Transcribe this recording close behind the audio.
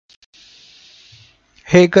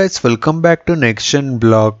Hey guys, welcome back to NextGen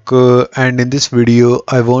blog and in this video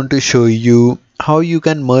I want to show you how you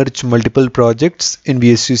can merge multiple projects in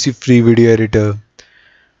VSDC Free Video Editor.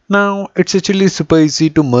 Now it's actually super easy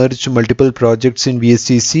to merge multiple projects in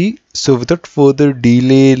VSDC, so without further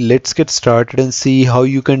delay let's get started and see how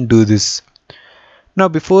you can do this. Now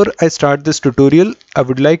before I start this tutorial, I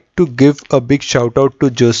would like to give a big shout out to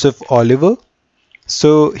Joseph Oliver.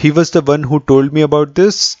 So he was the one who told me about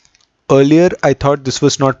this. Earlier I thought this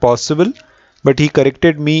was not possible, but he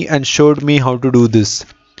corrected me and showed me how to do this.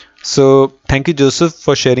 So thank you Joseph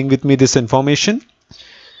for sharing with me this information.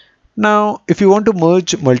 Now if you want to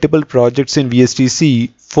merge multiple projects in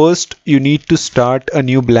VSDC, first you need to start a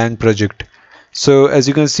new blank project. So as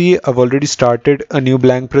you can see, I've already started a new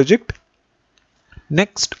blank project.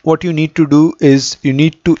 Next, what you need to do is you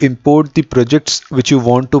need to import the projects which you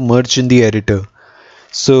want to merge in the editor.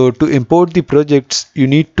 So to import the projects, you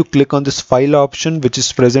need to click on this file option which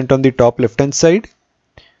is present on the top left hand side.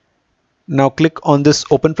 Now click on this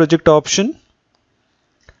open project option.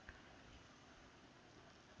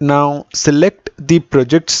 Now select the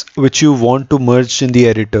projects which you want to merge in the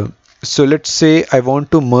editor. So let's say I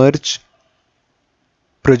want to merge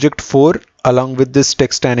project 4 along with this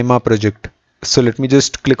text anima project. So let me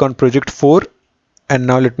just click on project 4 and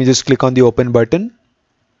now let me just click on the open button.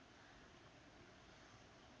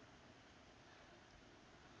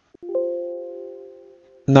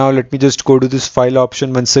 Now let me just go to this file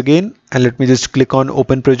option once again and let me just click on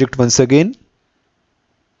open project once again.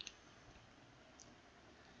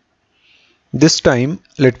 This time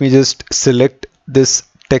let me just select this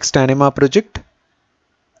text anima project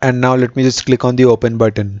and now let me just click on the open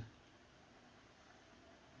button.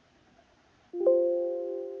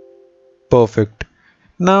 Perfect.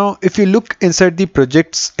 Now if you look inside the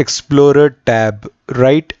projects explorer tab,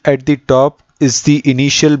 right at the top is the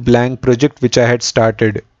initial blank project which I had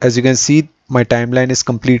started. As you can see, my timeline is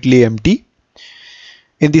completely empty.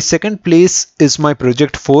 In the second place is my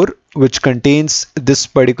project 4 which contains this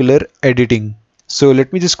particular editing. So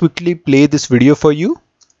let me just quickly play this video for you.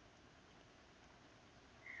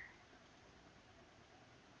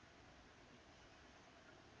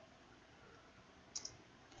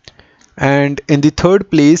 And in the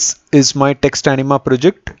third place is my text anima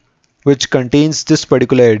project which contains this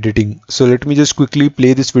particular editing. So let me just quickly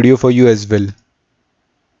play this video for you as well.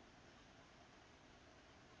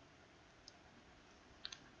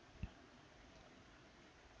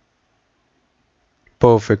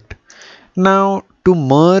 Perfect. Now to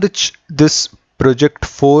merge this project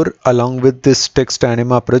 4 along with this text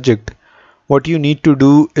anima project, what you need to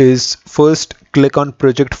do is first click on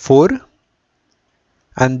project 4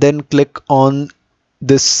 and then click on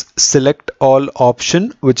this select all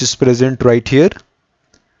option which is present right here.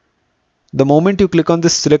 The moment you click on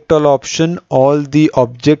this select all option, all the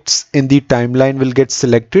objects in the timeline will get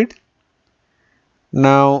selected.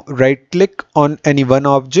 Now right click on any one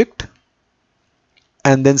object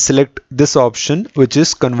and then select this option which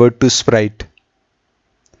is convert to sprite.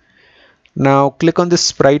 Now click on this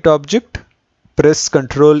sprite object, press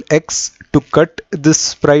Ctrl X to cut this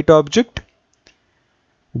sprite object.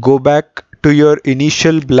 Go back to your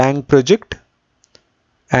initial blank project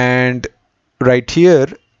and right here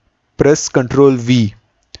press Ctrl V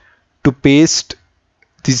to paste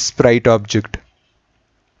the sprite object.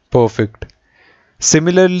 Perfect.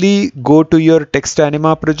 Similarly, go to your text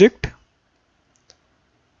anima project.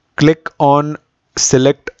 Click on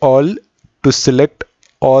select all to select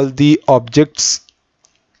all the objects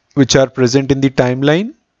which are present in the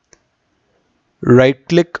timeline. Right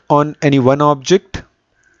click on any one object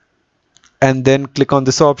and then click on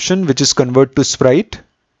this option which is convert to sprite.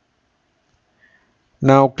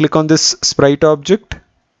 Now click on this sprite object,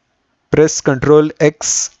 press Ctrl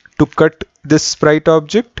X to cut this sprite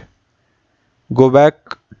object. Go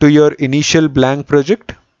back to your initial blank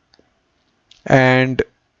project and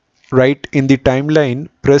right in the timeline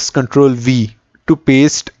press Ctrl V to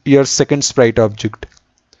paste your second sprite object.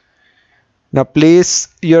 Now place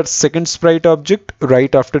your second sprite object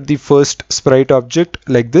right after the first sprite object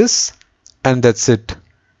like this, and that's it.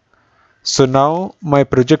 So now my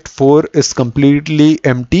project 4 is completely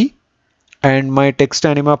empty and my text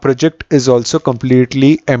anima project is also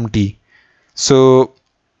completely empty. So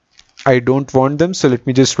I don't want them, so let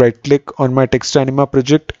me just right click on my text anima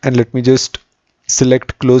project and let me just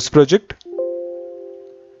select close project.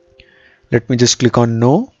 Let me just click on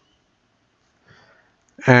no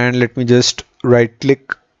and let me just right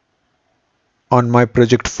click on my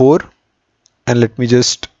project 4 and let me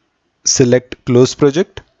just select close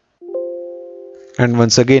project, and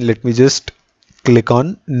once again let me just click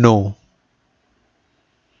on no.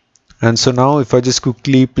 And so now if I just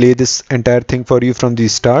quickly play this entire thing for you from the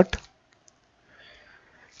start.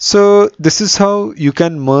 So this is how you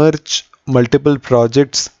can merge multiple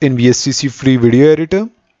projects in VSDC Free Video Editor.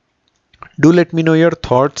 Do let me know your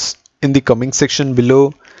thoughts in the comment section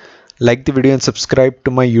below. Like the video and subscribe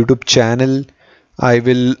to my YouTube channel. I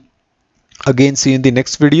will again see you in the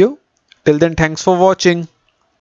next video. Till then, thanks for watching.